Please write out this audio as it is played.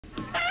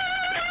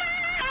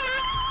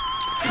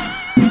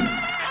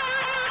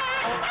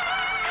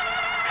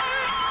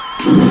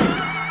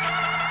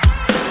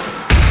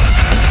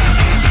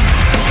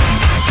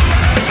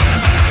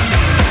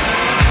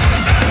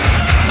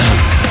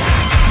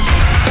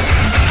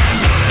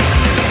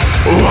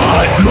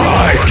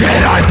more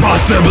can I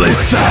possibly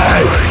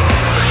say?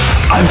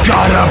 I've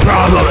got a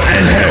problem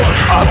in here.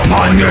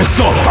 Upon your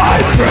soul I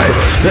pray.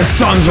 The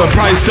songs were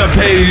priced to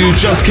pay, you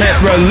just can't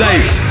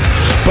relate.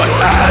 But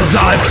as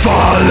I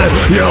fall,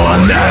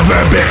 you'll never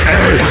be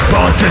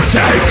able to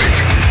take.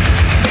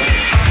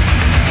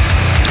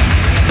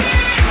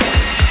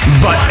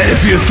 But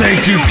if you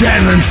think you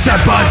can, then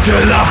step up to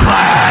the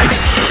plate.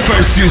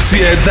 First you see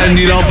it, then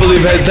you don't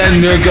believe it,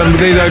 then you're gonna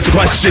be there to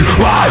question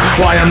why.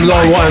 Why I'm the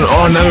one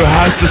on who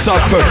has to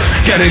suffer,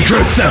 getting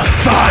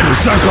crucified,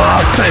 circle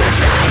of fate.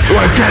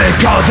 We're getting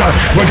colder,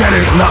 we're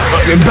getting not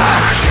looking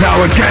back. Now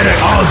we're getting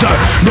older,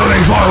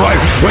 moving forward,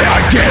 we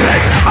are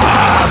giving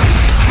up.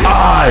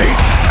 I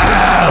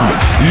am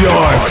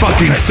your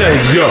fucking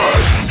savior.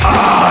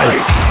 I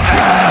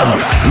am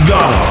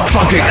the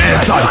fucking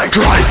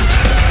Antichrist.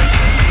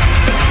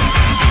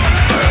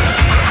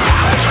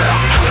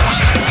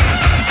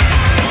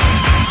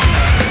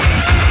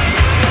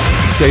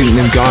 Satan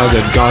and God,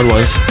 and God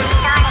was.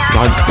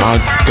 God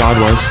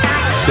was.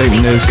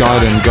 Satan is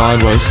God and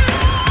God was.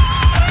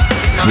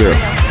 Yeah.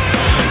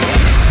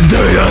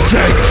 Do you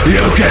think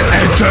you can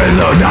enter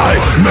the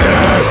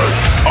nightmare?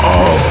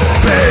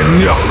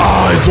 Open your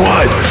eyes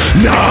wide,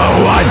 no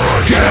one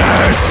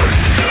cares.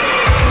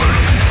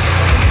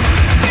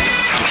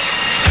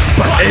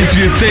 But if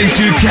you think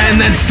you can,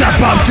 then step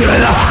up to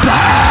the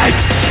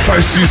plate.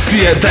 First you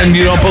see it, then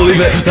you don't believe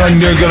it, then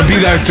you're gonna be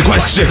there to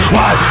question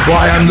why.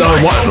 Why I'm the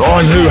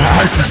one who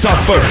has to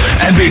suffer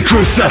and be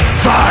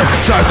crucified.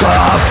 Circle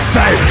of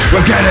fate,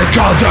 we're getting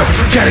colder,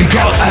 getting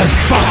cold as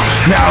fuck.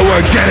 Now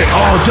we're getting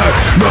older,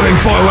 moving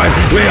forward,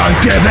 we are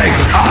giving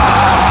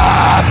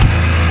up.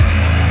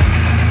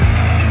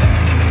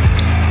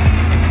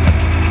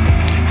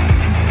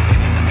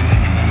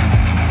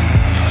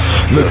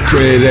 The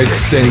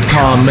critics and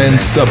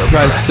comments, the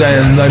press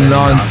and the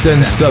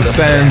nonsense, the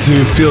fans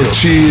who feel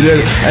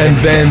cheated, and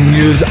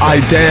venues I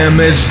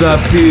damage,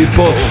 the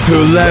people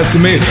who left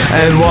me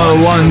and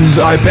ones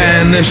I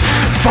banish.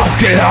 Fuck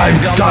it, I'm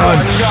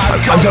done.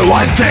 I'm the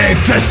one thing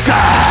to say.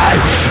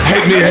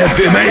 Hate me if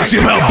it makes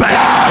you feel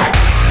better.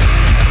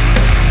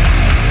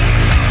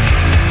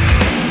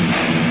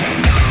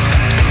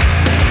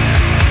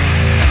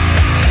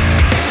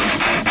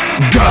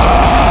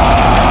 Go!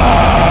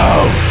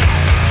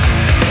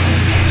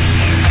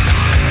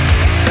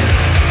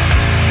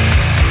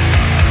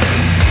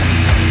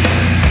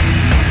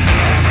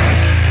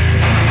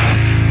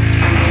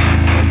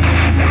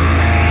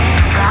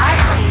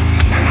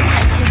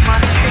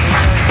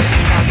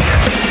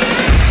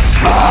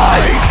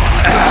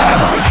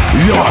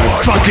 Your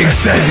fucking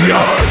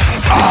savior.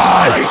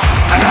 I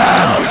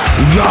am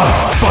the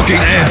fucking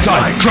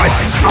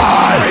Antichrist.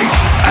 I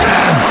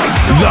am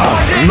the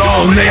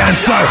only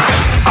answer.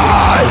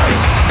 I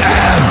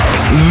am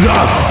the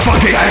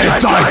fucking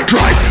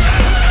Antichrist.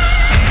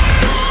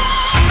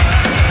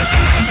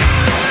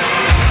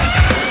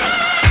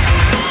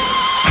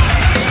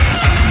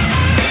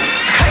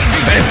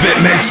 If it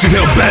makes you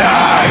feel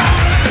better,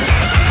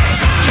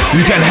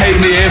 you can hate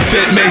me if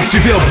it makes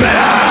you feel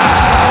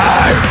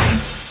better.